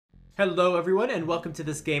Hello everyone and welcome to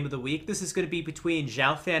this game of the week. This is going to be between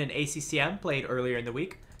xiaofan and ACCM, played earlier in the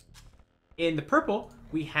week. In the purple,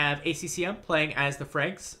 we have ACCM playing as the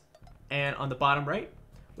Franks, and on the bottom right,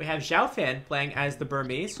 we have xiaofan playing as the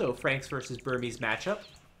Burmese, so Franks versus Burmese matchup.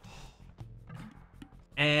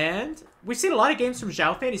 And we've seen a lot of games from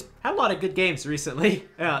xiaofan. He's had a lot of good games recently.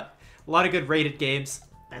 A lot of good rated games.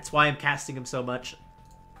 That's why I'm casting him so much.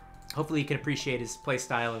 Hopefully you can appreciate his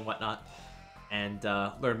playstyle and whatnot, and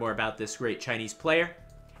learn more about this great Chinese player.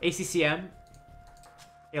 ACCM,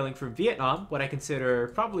 hailing from Vietnam, what I consider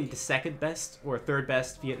probably the second best or third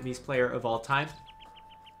best Vietnamese player of all time.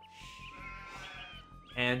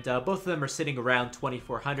 And both of them are sitting around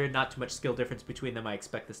 2400, not too much skill difference between them. I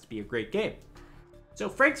expect this to be a great game. So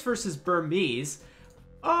Franks versus Burmese.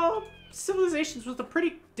 Civilizations with a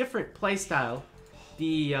pretty different playstyle.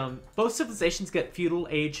 Both civilizations get feudal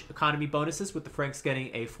age economy bonuses, with the Franks getting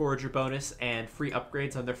a forager bonus and free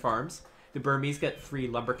upgrades on their farms. The Burmese get free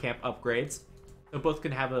lumber camp upgrades. So both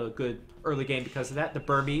can have a good early game because of that. The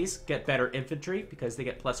Burmese get better infantry because they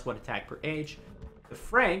get +1 attack per age. The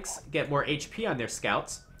Franks get more HP on their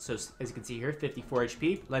scouts. So as you can see here, 54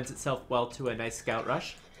 HP lends itself well to a nice scout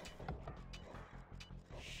rush.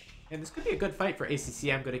 And this could be a good fight for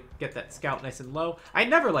ACC. I'm going to get that scout nice and low. I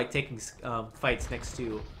never like taking fights next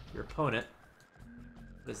to your opponent.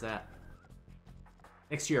 What is that?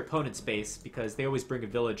 Next to your opponent's base, because they always bring a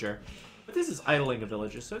villager. But this is idling a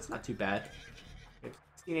villager, so it's not too bad.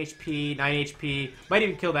 16 HP, 9 HP. Might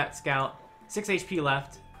even kill that scout. 6 HP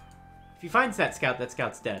left. If he finds that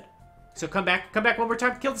scout's dead. So come back one more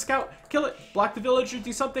time. Kill the scout. Kill it. Block the villager.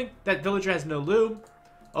 Do something. That villager has no loom.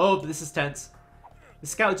 Oh, but this is tense. The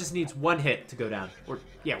scout just needs one hit to go down. Or,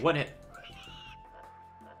 yeah, one hit.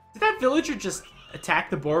 Did that villager just attack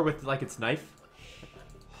the boar with, like, its knife?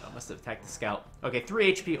 Oh, must have attacked the scout. Okay,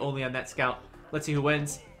 3 HP only on that scout. Let's see who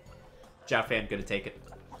wins. xiaofan gonna take it.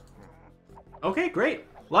 Okay, great.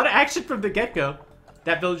 A lot of action from the get-go.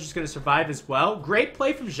 That villager's gonna survive as well. Great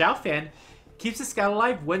play from xiaofan. Keeps the scout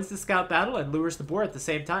alive, wins the scout battle, and lures the boar at the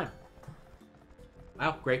same time.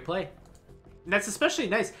 Wow, great play. And that's especially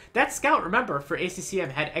nice. That scout, remember, for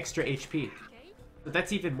ACCM had extra HP. So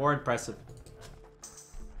that's even more impressive.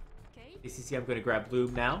 ACCM going to grab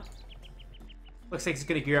loom now. Looks like he's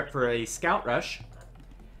going to gear up for a scout rush.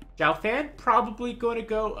 xiaofan probably going to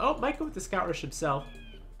go... Oh, might go with the scout rush himself.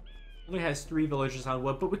 Only has 3 villagers on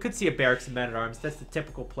wood, but we could see a barracks and men-at-arms. That's the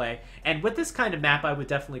typical play. And with this kind of map, I would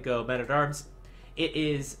definitely go men-at-arms. It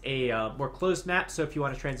is a more closed map, so if you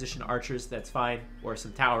want to transition to archers, that's fine. Or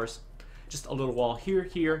some towers. Just a little wall here,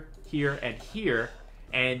 here, here, and here,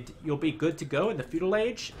 and you'll be good to go in the feudal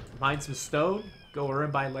age. Mine some stone, go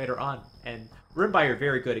Rimbai later on. And Rimbai are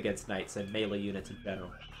very good against knights and melee units in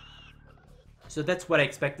general. So that's what I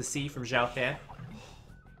expect to see from xiaofan.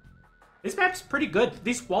 This map's pretty good.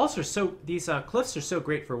 These walls are so, cliffs are so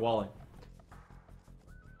great for walling.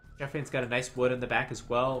 xiaofan's got a nice wood in the back as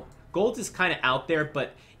well. Gold is kind of out there,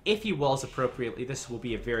 but if he walls appropriately, this will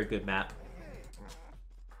be a very good map.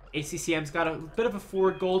 ACCM's got a bit of a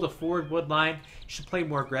forward gold, a forward wood line. He should play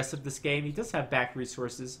more aggressive this game. He does have back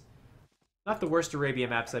resources. Not the worst Arabia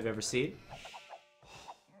maps I've ever seen.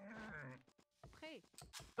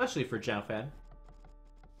 Especially for xiaofan.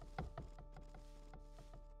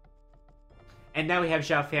 And now we have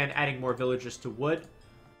xiaofan adding more villagers to wood.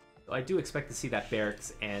 So I do expect to see that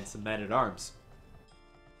barracks and some men-at-arms.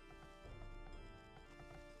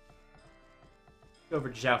 Over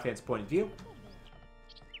to xiaofan's point of view.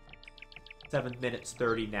 7 minutes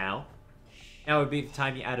 30 now. Now would be the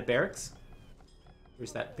time you add a barracks.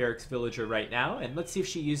 Here's that barracks villager right now. And let's see if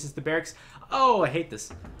she uses the barracks. Oh, I hate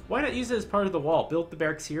this. Why not use it as part of the wall? Build the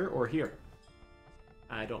barracks here or here.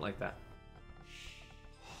 I don't like that.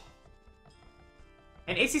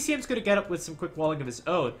 And ACCM's going to get up with some quick walling of his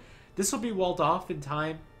own. This will be walled off in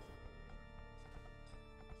time.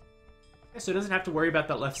 Yeah, so it doesn't have to worry about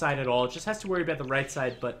that left side at all. It just has to worry about the right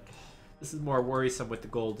side, but... This is more worrisome with the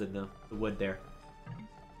gold and the wood there.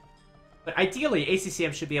 But ideally,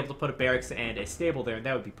 ACCM should be able to put a barracks and a stable there, and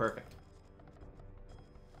that would be perfect.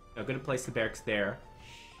 I'm going to place the barracks there.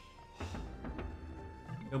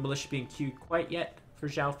 No militia being queued quite yet for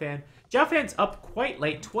xiaofan. xiaofan's up quite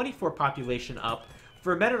late, 24 population up.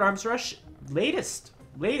 For a men-at-arms rush, latest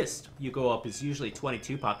you go up is usually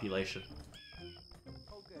 22 population.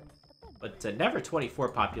 But never 24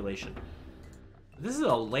 population. This is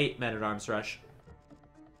a late men-at-arms rush.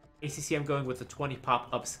 ACCM going with a 20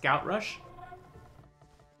 pop-up scout rush.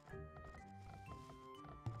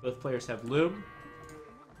 Both players have loom.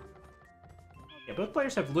 Yeah, both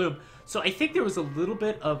players have loom. So I think there was a little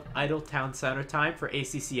bit of idle town center time for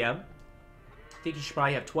ACCM. I think he should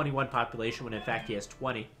probably have 21 population when in fact he has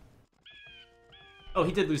 20. Oh,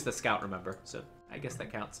 he did lose the scout, remember, so I guess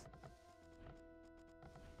that counts.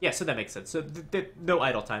 Yeah, so that makes sense. So no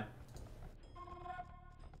idle time.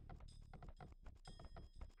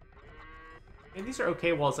 And these are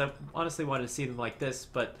okay walls. I honestly wanted to see them like this,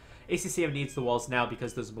 but ACCM needs the walls now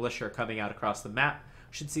because those militia are coming out across the map.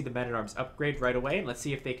 Should see the men-at-arms upgrade right away, and let's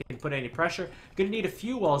see if they can put any pressure. Gonna need a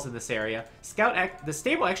few walls in this area. The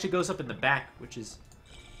stable actually goes up in the back, which is...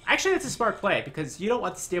 Actually, that's a smart play, because you don't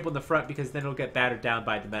want the stable in the front, because then it'll get battered down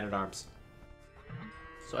by the men-at-arms.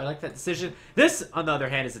 So I like that decision. This, on the other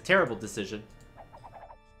hand, is a terrible decision.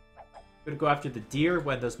 Gonna go after the deer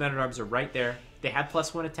when those men-at-arms are right there. They had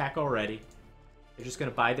 +1 attack already. They're just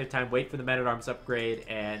gonna bide their time, wait for the men-at-arms upgrade,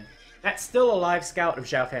 and that's still a live scout if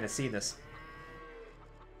xiaofan has seen this.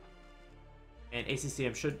 And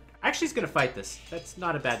ACCM should... Actually, he's going to fight this. That's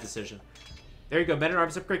not a bad decision. There you go.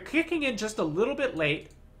 Men-at-Arms upgrade. Kicking in just a little bit late.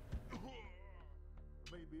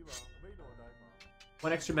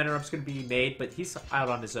 One extra Men-at-Arms going to be made, but he's out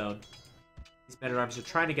on his own. These Men-at-Arms are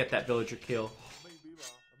trying to get that villager kill.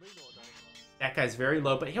 That guy's very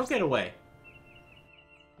low, but he'll get away.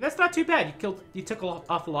 And that's not too bad. You took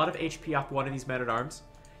off a lot of HP off one of these Men-at-Arms.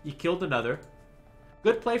 You killed another.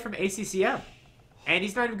 Good play from ACCM. And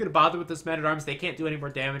he's not even going to bother with those men-at-arms. They can't do any more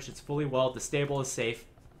damage. It's fully walled. The stable is safe.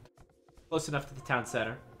 Close enough to the town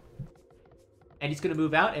center. And he's going to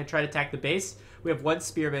move out and try to attack the base. We have one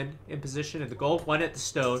spearman in position in the goal. One at the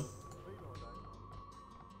stone.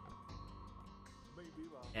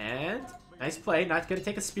 And nice play. Not going to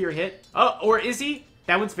take a spear hit. Oh, or is he?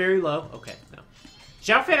 That one's very low. Okay, no.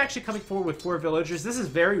 xiaofan actually coming forward with 4 villagers. This is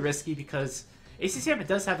very risky because ACCM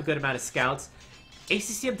does have a good amount of scouts.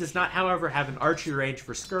 ACCM does not, however, have an archery range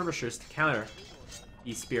for skirmishers to counter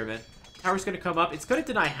these spearmen. Tower's going to come up. It's going to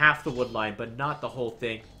deny half the wood line, but not the whole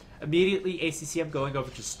thing. Immediately, ACCM going over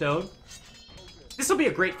to stone. This will be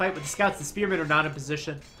a great fight with the scouts. The spearmen are not in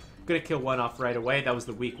position. Going to kill one off right away. That was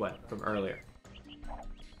the weak one from earlier.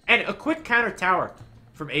 And a quick counter tower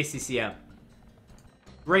from ACCM.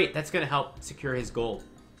 Great. That's going to help secure his gold.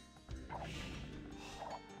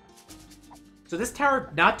 So this tower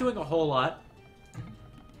not doing a whole lot.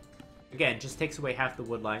 Again, just takes away half the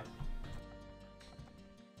wood line.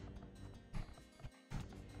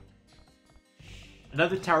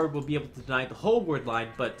 Another tower will be able to deny the whole wood line,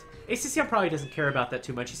 but ACCM probably doesn't care about that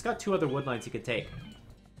too much. He's got 2 other wood lines he could take.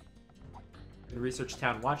 Research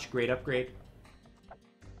Town Watch, great upgrade.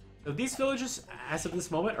 So these villages, as of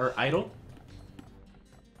this moment, are idle.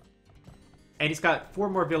 And he's got 4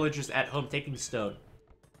 more villagers at home taking stone.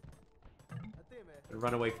 Gonna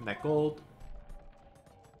run away from that gold.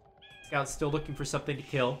 Scout's still looking for something to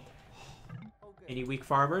kill. Any weak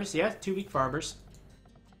farmers? Yeah, 2 weak farmers.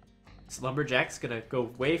 This lumberjack's gonna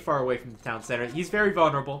go way far away from the town center. He's very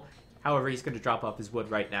vulnerable. However, he's gonna drop off his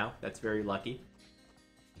wood right now. That's very lucky.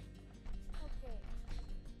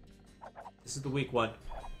 This is the weak one.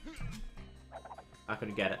 Not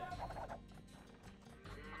gonna get it.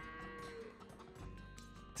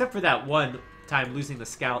 Except for that one time losing the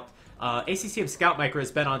scout. ACCM scout micro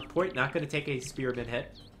has been on point. Not gonna take a spearman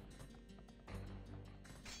hit.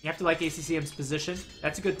 You have to like ACCM's position.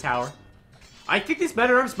 That's a good tower. I think these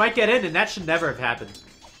men-at-arms might get in, and that should never have happened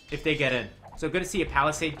if they get in. So I'm going to see a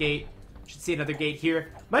palisade gate. Should see another gate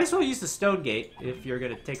here. Might as well use the stone gate if you're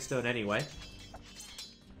going to take stone anyway.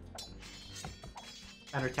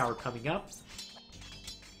 Counter tower coming up.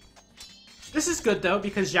 This is good, though,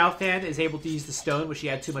 because xiaofan is able to use the stone, which he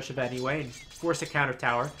had too much of anyway, and force a counter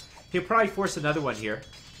tower. He'll probably force another one here.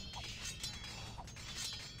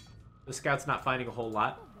 The scout's not finding a whole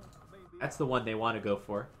lot. That's the one they want to go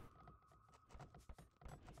for.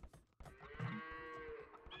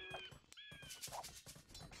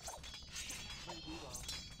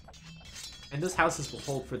 And those houses will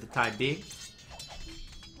hold for the time being.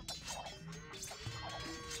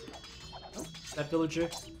 Oh, that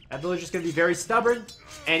villager's going to be very stubborn.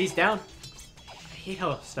 And he's down. I hate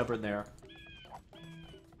how stubborn they are.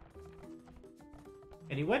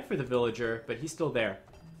 And he went for the villager, but he's still there.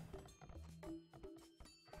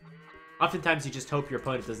 Oftentimes, you just hope your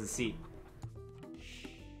opponent doesn't see.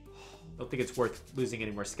 Don't think it's worth losing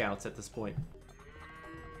any more scouts at this point.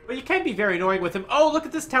 But you can be very annoying with him. Oh, look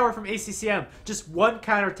at this tower from ACCM. Just one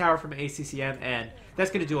counter tower from ACCM, and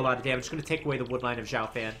that's going to do a lot of damage. It's going to take away the wood line of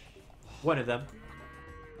xiaofan. One of them.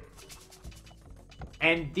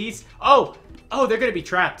 And these... Oh, they're going to be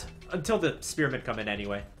trapped. Until the spearmen come in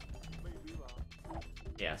anyway.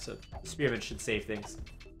 Yeah, so the spearmen should save things.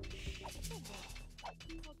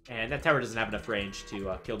 And that tower doesn't have enough range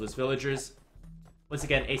to kill those villagers. Once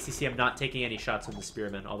again, ACCM not taking any shots from the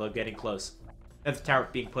spearmen, although getting close. Another tower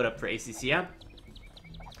being put up for ACCM.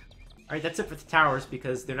 Alright, that's it for the towers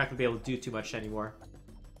because they're not going to be able to do too much anymore.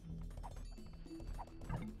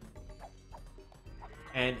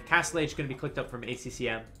 And Castle Age is going to be clicked up from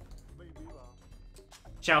ACCM.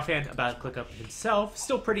 Xiaofan about to click up himself.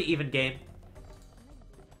 Still pretty even game.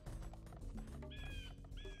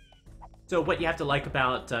 So what you have to like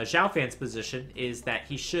about Xiaofan's position is that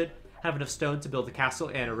he should have enough stone to build a castle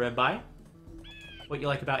and a renbai. What you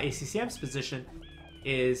like about ACCM's position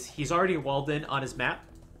is he's already walled in on his map.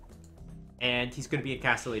 And he's going to be in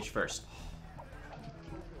Castle Age first.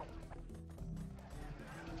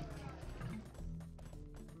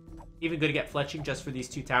 Even going to get fletching just for these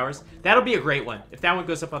two towers. That'll be a great one. If that one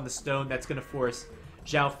goes up on the stone, that's going to force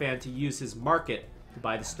Xiaofan to use his market to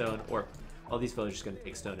buy the stone. Or, well, these villagers are going to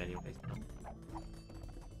take stone anyway.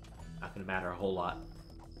 Not going to matter a whole lot.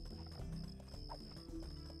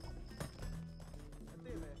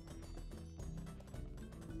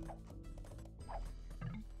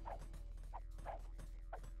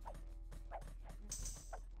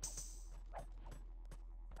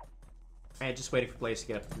 And just waiting for players to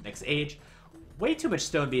get up to the next age. Way too much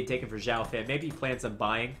stone being taken for Xiaofan. Maybe he plans on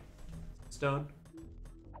buying stone.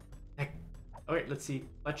 Heck. Alright, let's see.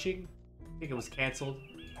 Fletching? I think it was cancelled.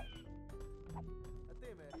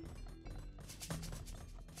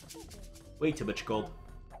 Way too much gold.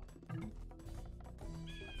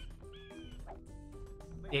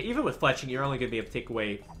 Yeah, even with fletching, you're only going to be able to take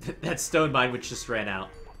away that stone mine which just ran out.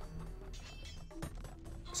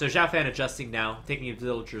 So Xiaofan adjusting now, taking his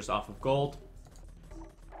villagers off of gold.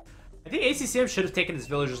 I think ACCM should have taken his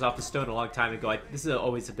villagers off the stone a long time ago. This is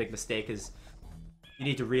always a big mistake, is you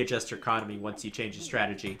need to readjust your economy once you change your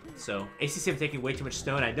strategy. So ACCM taking way too much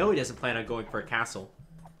stone. I know he doesn't plan on going for a castle.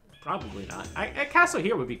 Probably not. A castle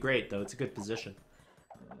here would be great, though. It's a good position.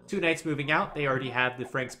 Two knights moving out. They already have the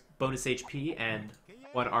Frank's bonus HP and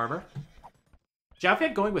 1 armor.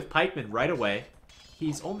 Xiaofan going with pikemen right away.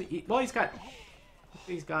 He's only... Well, he's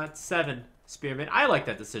got 7 spearmen. I like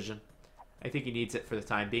that decision. I think he needs it for the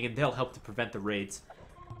time being, and they'll help to prevent the raids.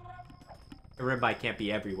 A renbai can't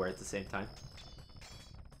be everywhere at the same time.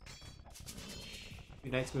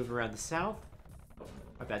 Two knights move around the south. Oh,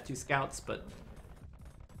 my bad, 2 scouts, but...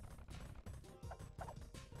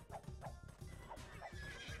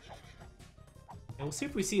 And we'll see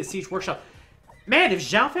if we see a siege workshop. Man, if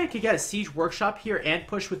Xiaofan could get a siege workshop here and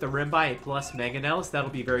push with the renbai plus mangonels, that'll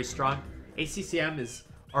be very strong. ACCM has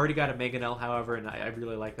already got a mangonel, however, and I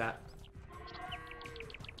really like that.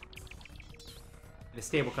 And a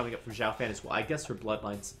stable coming up from Xiaofan as well, I guess for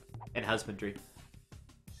bloodlines and husbandry.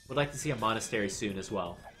 Would like to see a monastery soon as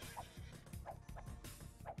well.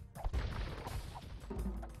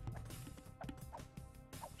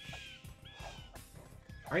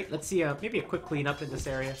 Alright, let's see maybe a quick cleanup in this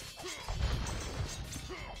area.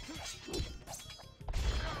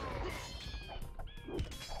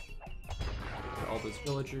 All those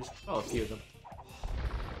villagers. Oh, a few of them.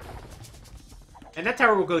 And that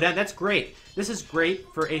tower will go down. That's great. This is great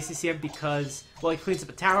for ACCM because, well, he cleans up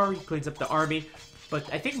the tower, he cleans up the army,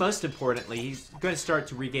 but I think most importantly, he's going to start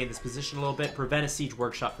to regain this position a little bit, prevent a siege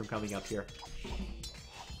workshop from coming up here.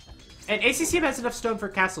 And ACCM has enough stone for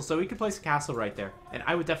a castle, so we could place a castle right there. And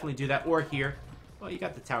I would definitely do that, or here. Well, you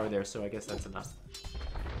got the tower there, so I guess that's enough.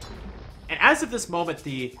 And as of this moment,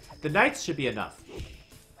 the knights should be enough.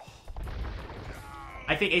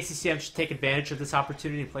 I think ACCM should take advantage of this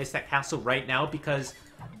opportunity and place that castle right now because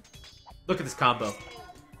look at this combo.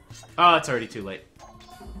 Oh, it's already too late.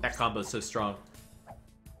 That combo is so strong.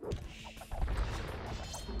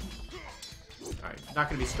 Alright, not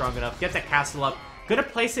going to be strong enough. Get that castle up. Gonna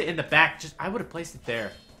place it in the back. I would have placed it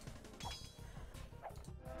there.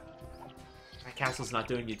 That castle's not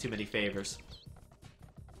doing you too many favors.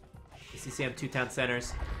 ACCM 2 town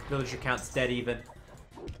centers. Villager count's dead even.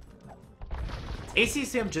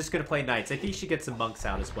 ACCM just gonna play knights. I think you should get some monks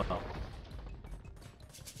out as well.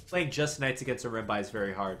 Playing just knights against a renbai is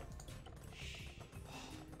very hard.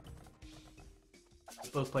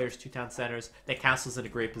 Both players 2 town centers. That castle's in a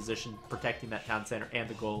great position, protecting that town center and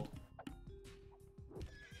the gold.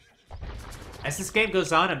 As this game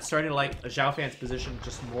goes on, I'm starting to like Xiaofan's position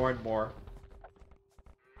just more and more.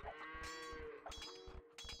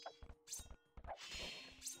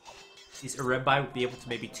 These renbai would be able to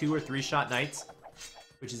maybe 2 or 3 shot knights,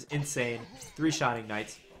 which is insane. 3-shotting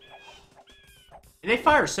knights. And they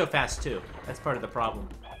fire so fast too. That's part of the problem.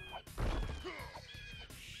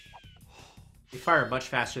 They fire much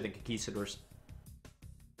faster than conquistadors.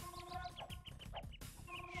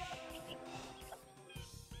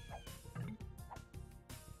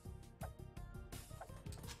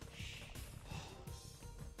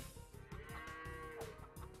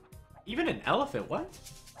 Even an elephant, what?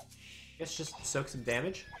 Guess just soak some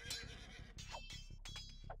damage.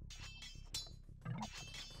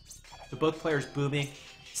 So both players booming,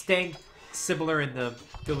 staying similar in the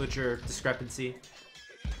villager discrepancy.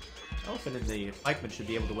 Elephant and the pikeman should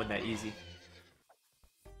be able to win that easy.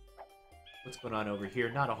 What's going on over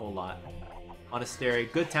here? Not a whole lot. Monastery,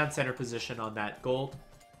 good town center position on that gold.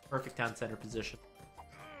 Perfect town center position.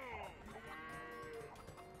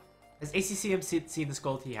 Has ACCM seen this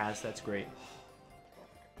gold? He has. That's great.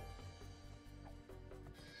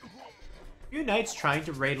 Few knights trying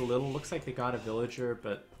to raid a little. Looks like they got a villager,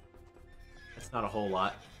 but that's not a whole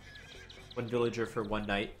lot. One villager for one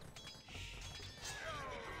knight.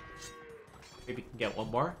 Maybe we can get one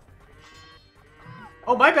more.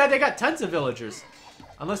 Oh, my bad. They got tons of villagers.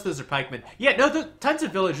 Unless those are pikemen. Yeah, no, tons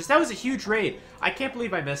of villagers. That was a huge raid. I can't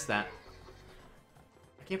believe I missed that.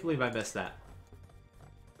 I can't believe I missed that.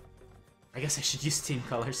 I guess I should use team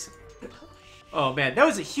colors. Oh man, that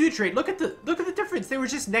was a huge raid. Look at the difference. They were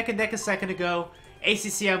just neck and neck a second ago.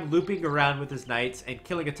 ACCM looping around with his knights and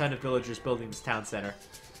killing a ton of villagers building this town center.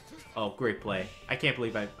 Oh, great play. I can't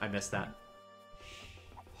believe I missed that.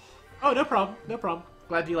 Oh, no problem. No problem.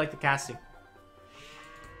 Glad you like the casting.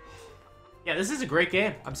 Yeah, this is a great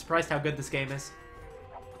game. I'm surprised how good this game is.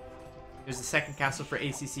 There's the second castle for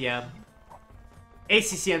ACCM.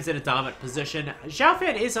 ACCM's in a dominant position.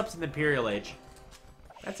 Xiaofan is up to the Imperial Age.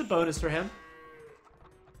 That's a bonus for him.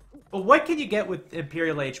 But what can you get with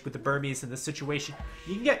Imperial Age with the Burmese in this situation?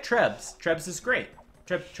 You can get Trebs. Trebs is great.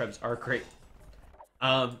 Trebs are great.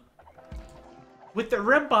 With the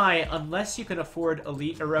Rembai, unless you can afford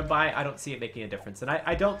Elite or Rembai, I don't see it making a difference. And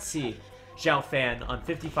I don't see Xiaofan on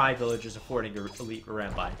 55 villagers affording Elite or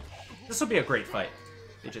Rembai. This will be a great fight.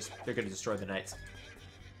 They're going to destroy the knights.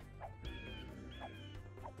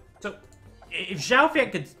 So, if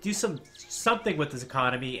Xiaofan could do something with his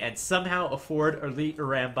economy and somehow afford Elite or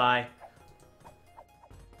Rambai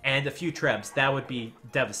and a few Trebs, that would be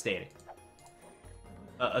devastating.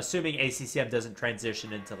 Assuming ACCM doesn't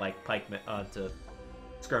transition into like pikemen, to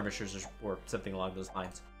skirmishers or something along those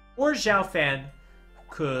lines. Or Xiaofan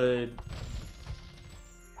could...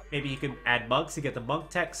 Maybe he could add monks to get the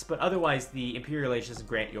monk techs, but otherwise the Imperial Age doesn't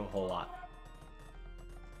grant you a whole lot.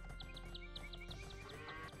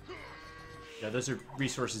 Yeah, those are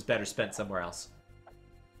resources better spent somewhere else.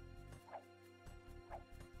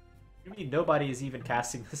 You mean nobody is even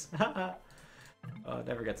casting this? Oh, it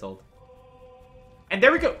never gets old. And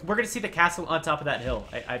there we go. We're going to see the castle on top of that hill.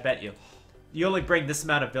 I bet you. You only bring this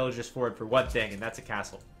amount of villagers forward for one thing, and that's a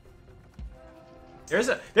castle. There's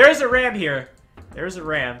a ram here. There's a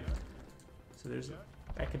ram. So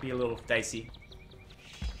that could be a little dicey.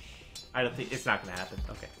 I don't think it's not going to happen.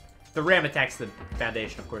 Okay. The ram attacks the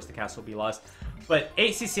foundation, of course the castle will be lost. But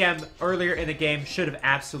ACCM earlier in the game should have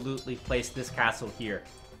absolutely placed this castle here.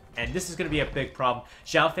 And this is going to be a big problem.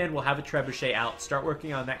 Xiaofan will have a trebuchet out, start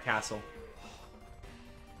working on that castle.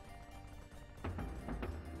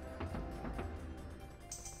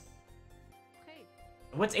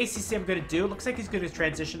 What's ACCM going to do? Looks like he's going to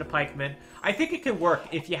transition to pikemen. I think it can work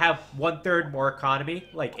if you have 1/3 more economy,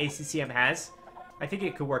 like ACCM has. I think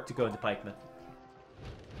it could work to go into pikemen.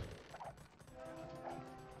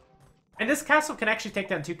 And this castle can actually take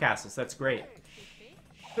down 2 castles. That's great.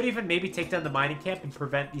 Could even maybe take down the mining camp and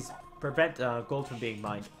prevent gold from being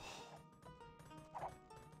mined.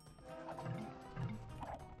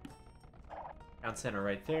 Town center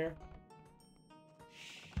right there.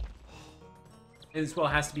 As well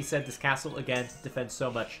has to be said, this castle, again, defends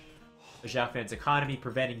so much of Xiaofan's economy,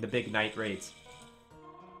 preventing the big knight raids.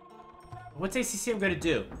 What's ACCM going to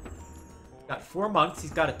do? Got 4 monks,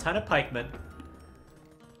 he's got a ton of pikemen.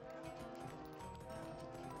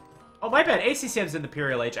 Oh, my bad, ACCM's in the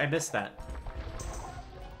Imperial Age, I missed that.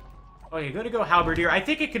 Oh, you're going to go Halberdier. I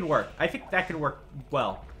think it can work. I think that can work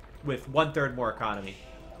well with 1/3 more economy.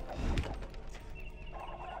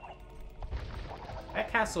 That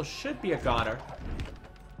castle should be a goner.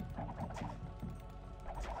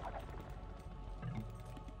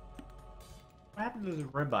 What happened to the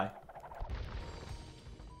Rimbai?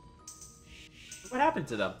 What happened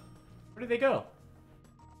to them? Where did they go?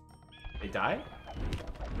 They died?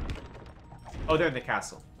 Oh, they're in the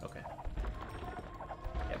castle. Okay.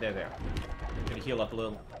 Yeah, they're there. Gonna heal up a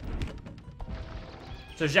little.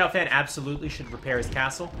 So Xiaofan absolutely should repair his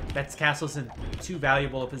castle. That castle's in too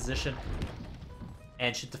valuable a position.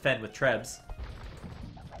 And should defend with Trebs.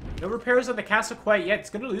 No repairs on the castle quite yet. It's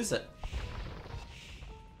gonna lose it.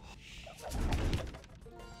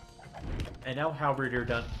 And now Halberdier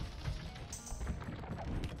done.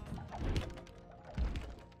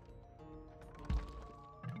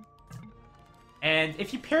 And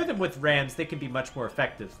if you pair them with rams, they can be much more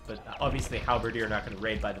effective. But obviously, halberdier are not going to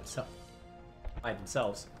raid by themselves. A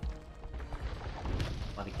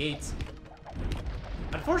lot of gates.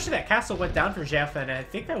 Unfortunately, that castle went down for xiaofan, and I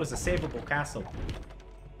think that was a savable castle.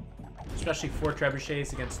 Especially 4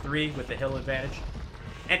 trebuchets against 3 with the hill advantage.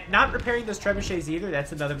 And not repairing those trebuchets either,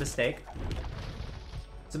 that's another mistake.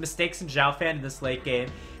 Some mistakes in xiaofan in this late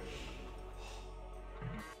game.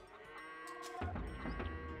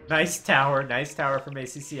 Nice tower from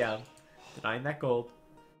ACCM. Denying that gold.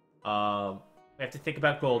 We have to think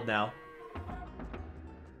about gold now.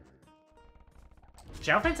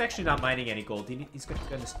 Xiaofan's actually not mining any gold. He's going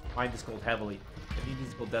to mine this gold heavily. But he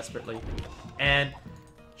needs gold desperately. And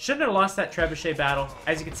shouldn't have lost that trebuchet battle.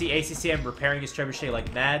 As you can see, ACCM repairing his trebuchet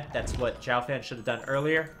like mad. That's what xiaofan should have done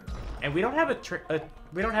earlier. And we don't have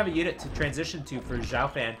a unit to transition to for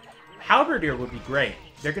xiaofan. Halberdier would be great.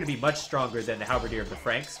 They're going to be much stronger than the Halberdier of the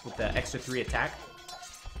Franks with the extra 3 attack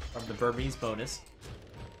from the Burmese bonus.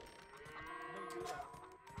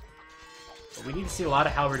 But we need to see a lot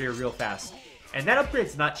of Halberdier real fast. And that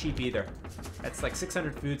upgrade's not cheap either. That's like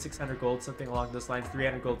 600 food, 600 gold, something along those lines.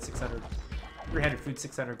 300 gold, 600. 300 food,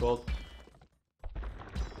 600 gold.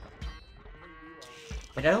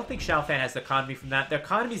 And I don't think xiaofan has the economy from that. The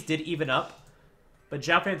economies did even up. But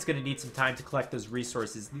xiaofan's going to need some time to collect those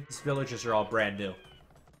resources. These villages are all brand new.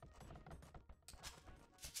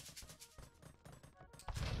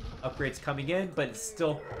 Upgrades coming in, but it's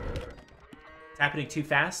still happening too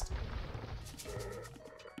fast.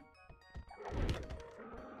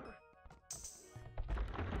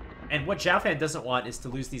 And what xiaofan doesn't want is to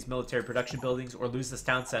lose these military production buildings or lose this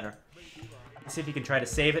town center. Let's see if he can try to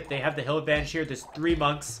save it. They have the hill advantage here. There's 3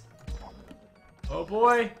 monks. Oh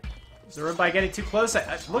boy. Is the Rimbai getting too close?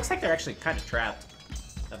 It looks like they're actually kind of trapped.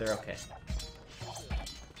 No, they're okay.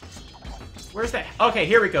 Where's that? Okay,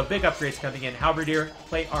 here we go. Big upgrades coming in. Halberdier,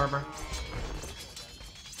 plate armor.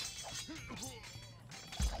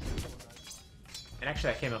 And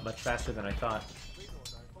actually, that came up much faster than I thought.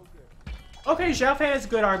 Okay, xiaofan has a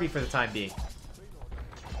good army for the time being.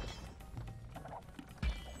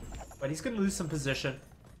 But he's going to lose some position.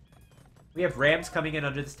 We have rams coming in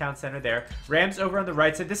under this town center there. Rams over on the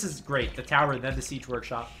right side. This is great. The tower and then the siege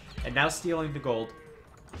workshop. And now stealing the gold.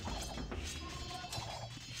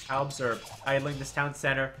 Albs are idling this town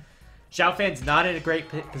center. xiaofan's not in a great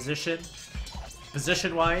position.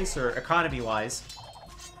 Position-wise or economy-wise.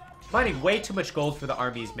 Mining way too much gold for the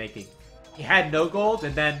army he's making. He had no gold,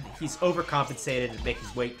 and then he's overcompensated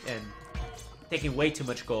and taking way too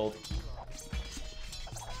much gold.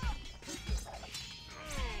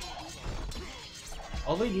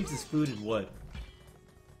 All he needs is food and wood.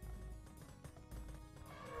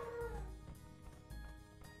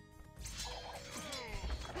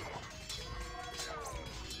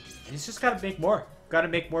 And he's just got to make more. Got to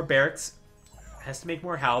make more barracks. Has to make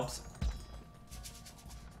more halbs.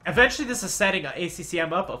 Eventually, this is setting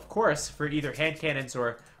ACCM up, of course, for either hand cannons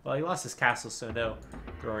or... Well, he lost his castle, so no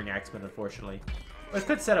throwing axemen, unfortunately. But it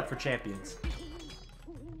could set up for champions.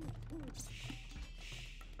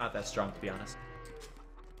 Not that strong, to be honest.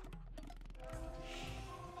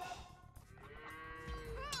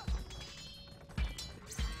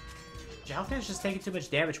 xiaofan's just taking too much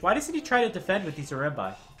damage. Why doesn't he try to defend with these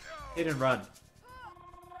Rimbai? Hit and run.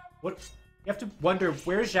 What? You have to wonder,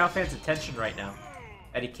 where's xiaofan's attention right now?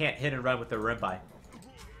 That he can't hit and run with the Rimbai.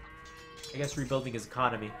 I guess rebuilding his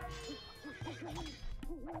economy.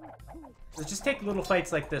 So just take little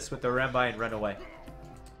fights like this with the Rimbai and run away.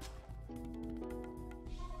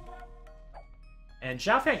 And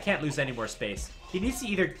xiaofan can't lose any more space. He needs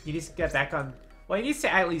to get back on... Well, he needs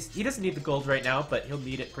to at least... He doesn't need the gold right now, but he'll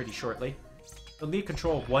need it pretty shortly. He'll need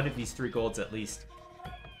control of one of these 3 golds at least.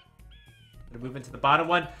 Gonna move into the bottom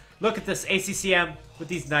one. Look at this ACCM with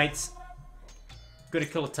these knights. Gonna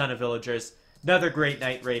kill a ton of villagers. Another great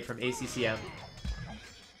knight raid from ACCM.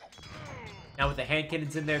 Now with the hand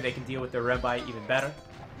cannons in there, they can deal with their Rimbai even better.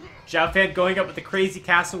 xiaofan going up with the crazy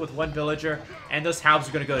castle with 1 villager. And those halbs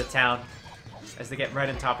are gonna go to town as they get right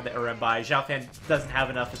on top of the Rimbai. xiaofan doesn't have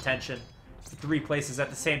enough attention. 3 places at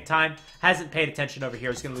the same time. Hasn't paid attention over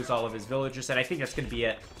here. He's going to lose all of his villagers, and I think that's going to be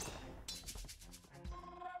it.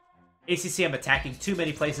 ACCM attacking too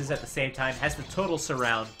many places at the same time. Has the total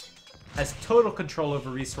surround. Has total control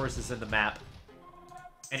over resources in the map.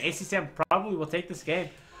 And ACCM probably will take this game.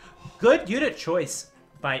 Good unit choice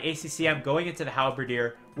by ACCM going into the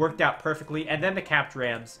Halberdier. Worked out perfectly. And then the capped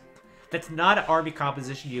rams. That's not an army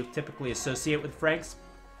composition you typically associate with Franks.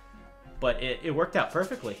 But it worked out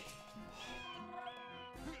perfectly.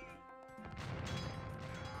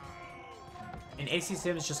 And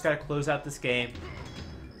ACCM's just got to close out this game.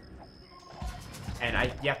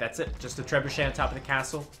 And yeah, that's it. Just a trebuchet on top of the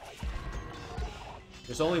castle.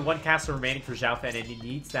 There's only one castle remaining for Xiaofan, and he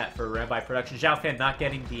needs that for Rambai production. Xiaofan not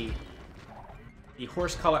getting the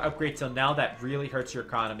horse color upgrade till now. That really hurts your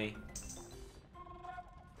economy.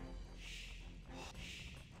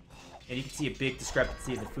 And you can see a big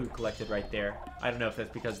discrepancy in the food collected right there. I don't know if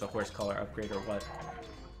that's because of the horse color upgrade or what.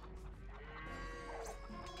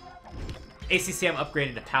 ACCM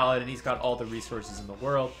upgraded to Paladin. He's got all the resources in the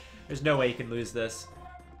world. There's no way he can lose this.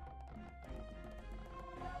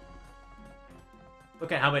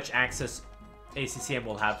 Look at how much access ACCM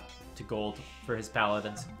will have to gold for his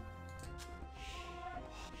Paladins.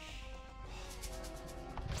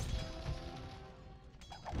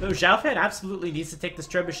 Though Xiaofan absolutely needs to take this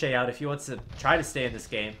trebuchet out if he wants to try to stay in this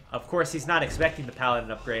game. Of course, he's not expecting the Paladin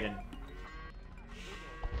upgrade, and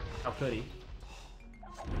how could he?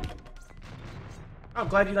 Oh, I'm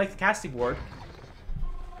glad you like the casting, Ward.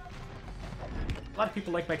 A lot of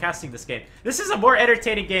people like my casting this game. This is a more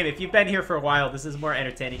entertaining game. If you've been here for a while, this is a more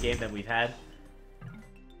entertaining game than we've had.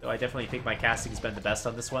 Though I definitely think my casting's been the best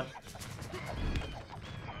on this one.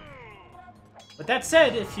 With that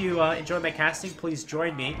said, if you enjoy my casting, please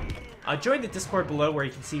join me. Join the Discord below where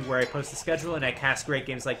you can see where I post the schedule, and I cast great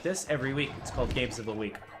games like this every week. It's called Games of the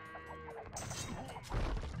Week.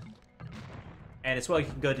 And as well, you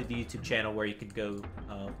can go to the YouTube channel where you can go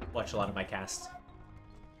watch a lot of my casts.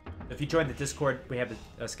 If you join the Discord, we have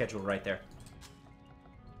a schedule right there.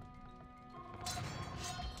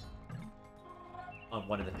 On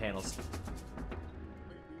one of the panels.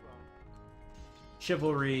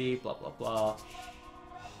 Chivalry, blah, blah, blah.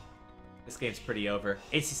 This game's pretty over.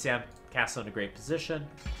 ACCM, castle in a great position.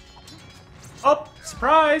 Oh,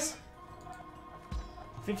 surprise!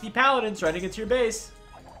 50 paladins running into your base.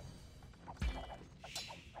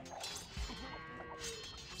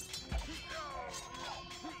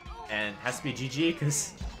 And has to be GG,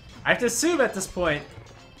 because I have to assume at this point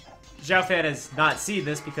Xiaofan has not seen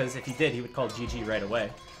this, because if he did, he would call GG right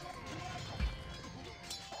away.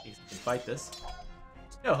 He can fight this.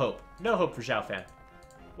 No hope. No hope for Xiaofan.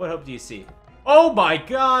 What hope do you see? Oh my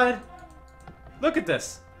god! Look at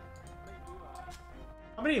this!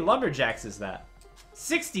 How many lumberjacks is that?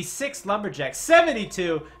 66 lumberjacks.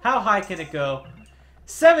 72! How high can it go?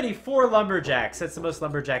 74 lumberjacks! That's the most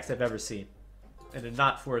lumberjacks I've ever seen. In a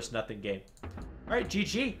not forest nothing game. Alright,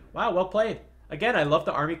 GG. Wow, well played. Again, I love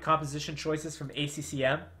the army composition choices from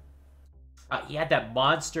ACCM. He had that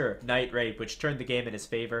monster Night Raid, which turned the game in his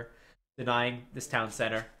favor, denying this town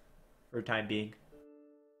center for the time being.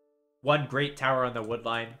 One great tower on the wood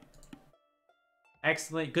line.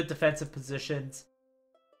 Excellent, good defensive positions.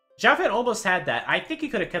 Xiaofan almost had that. I think he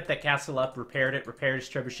could have kept that castle up, repaired it, repaired his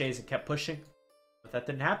trebuchets, and kept pushing. But that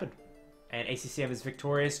didn't happen. And ACCM is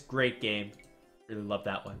victorious. Great game. Really love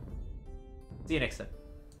that one. See you next time.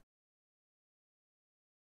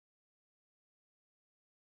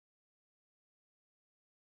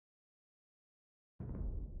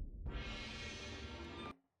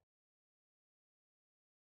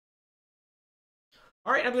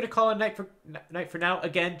 Alright, I'm going to call it night for now.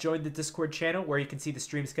 Again, join the Discord channel where you can see the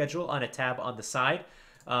stream schedule on a tab on the side.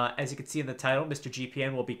 As you can see in the title, Mr.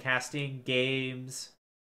 GPN will be casting games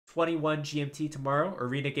 21 GMT tomorrow,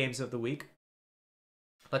 Arena Games of the Week.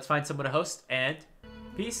 Let's find someone to host, and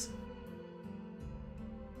peace.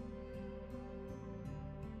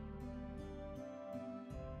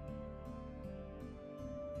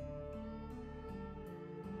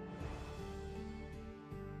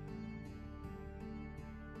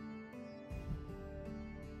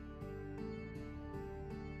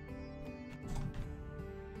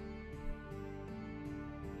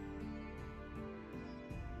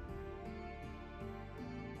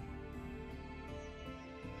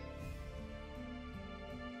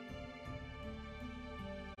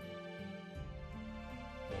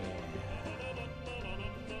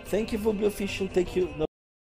 Thank you for being official. Thank you.